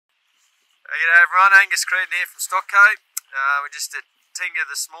G'day everyone, Angus Creedon here from StockCo. We're just at Tinga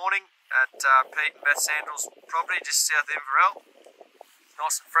this morning at Pete and Sandral's property just south of Inverell.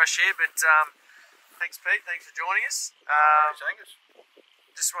 Nice and fresh here, but thanks Pete, thanks for joining us. Thanks Angus.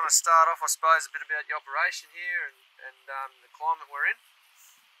 Just want to start off, I suppose, a bit about your operation here and the climate we're in.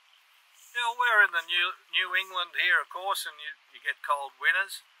 Yeah, we're in the New England here, of course, and you get cold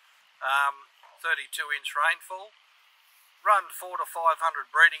winters. 32-inch rainfall. Run 400 to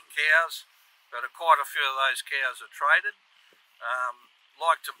 500 breeding cows, but quite a few of those cows are traded.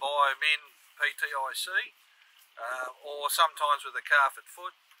 Like to buy them in PTIC or sometimes with a calf at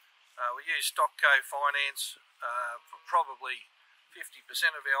foot. We use StockCo finance for probably 50%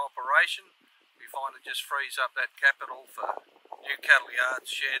 of our operation. We find it just frees up that capital for new cattle yards,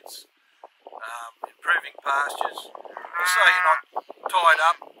 sheds, improving pastures. So you're not tied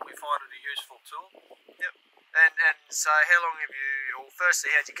up, we find it a useful tool. Yep. And so how long have you, or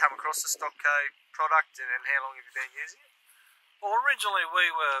firstly, how did you come across the StockCo product and how long have you been using it? Well, originally we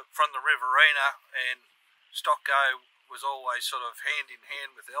were from the Riverina, and StockCo was always sort of hand in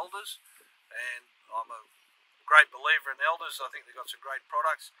hand with Elders, and I'm a great believer in Elders. I think they've got some great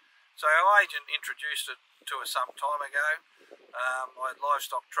products. So our agent introduced it to us some time ago. I had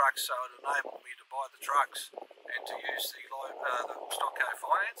livestock trucks, so it enabled me to buy the trucks and to use the StockCo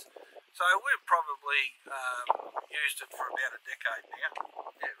finance. So we've probably used it for about a decade now.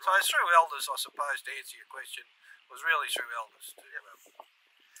 Yeah, right. So it's through Elders, I suppose, to answer your question, was really through Elders.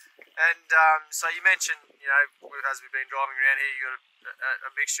 And so you mentioned, you know, as we've been driving around here, you've got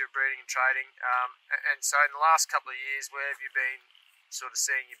a mixture of breeding and trading. And so in the last couple of years, where have you been sort of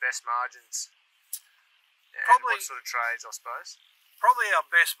seeing your best margins? Probably, and what sort of trades, I suppose? Probably our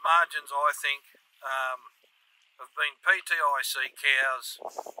best margins, I think, have been PTIC cows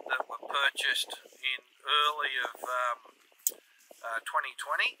that were purchased in early of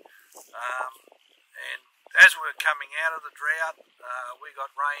 2020. And as we're coming out of the drought, we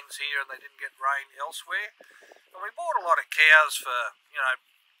got rains here and they didn't get rain elsewhere. And we bought a lot of cows for, you know,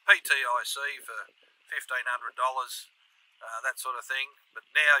 PTIC for $1,500, that sort of thing. But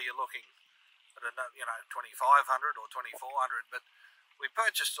now you're looking at, you know, $2,500 or $2,400. But we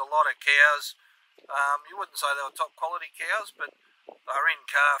purchased a lot of cows. You wouldn't say they were top quality cows, but they were in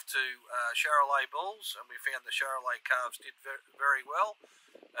calf to Charolais bulls, and we found the Charolais calves did very well.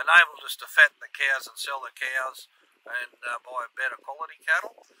 Enabled us to fatten the cows and sell the cows and buy better quality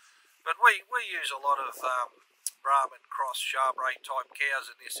cattle. But we use a lot of Brahman cross Charbray type cows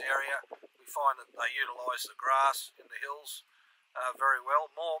in this area. We find that they utilise the grass in the hills very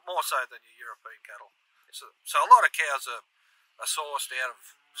well, more so than your European cattle. So a lot of cows are sourced out of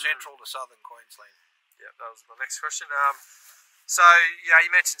central to southern Queensland. Yeah, that was my next question. So, you know,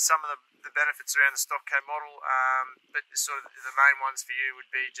 you mentioned some of the benefits around the StockCo model, but sort of the main ones for you would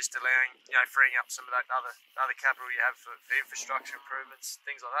be just allowing, you know, freeing up some of that other capital you have for infrastructure improvements,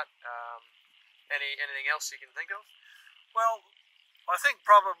 things like that. Anything else you can think of? Well, I think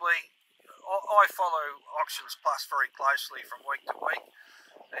probably I follow Auctions Plus very closely from week to week,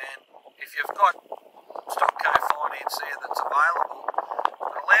 and if you've got StockCo finance there that's available,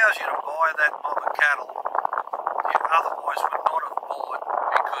 it allows you to buy that mob of cattle you otherwise would not have bought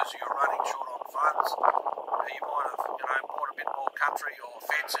because you're running short on funds. You might have, you know, bought a bit more country or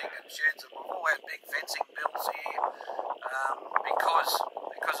fencing and sheds, and we've all had big fencing bills here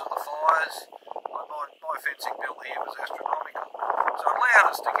because of the fires. My fencing bill here was astronomical. So it allowed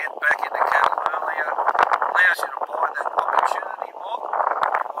us to get back into cattle earlier, allows you to buy that opportunity mob.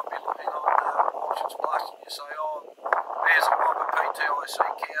 You might be looking on Auctions Plus and you say, oh, there's a mob of PTIC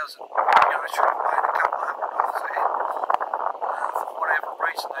cows and, you know, should have made a couple of $100 a head. For whatever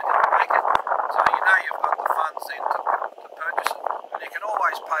reason they didn't make it. So you know you've got the funds then to purchase it. And you can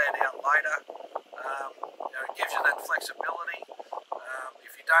always pay it out later. You know, it gives you that flexibility.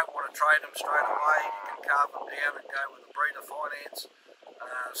 If you don't want to trade them straight away, you can carve them down and go with a breeder finance.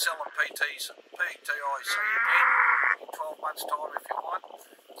 Sell them PTIC again in 12 months' time if you want.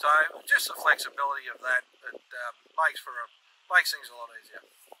 So just the flexibility of that makes things a lot easier.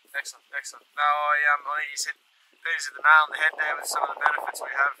 Excellent. No, I think you hit the nail on the head there with some of the benefits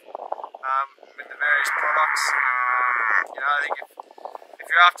we have with the various products. You know, I think if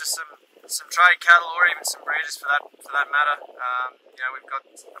you're after some trade cattle or even some breeders for that matter, you know, we've got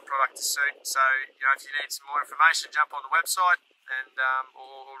a product to suit. So, you know, if you need some more information, jump on the website and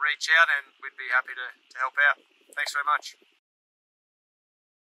or reach out, and we'd be happy to help out. Thanks very much.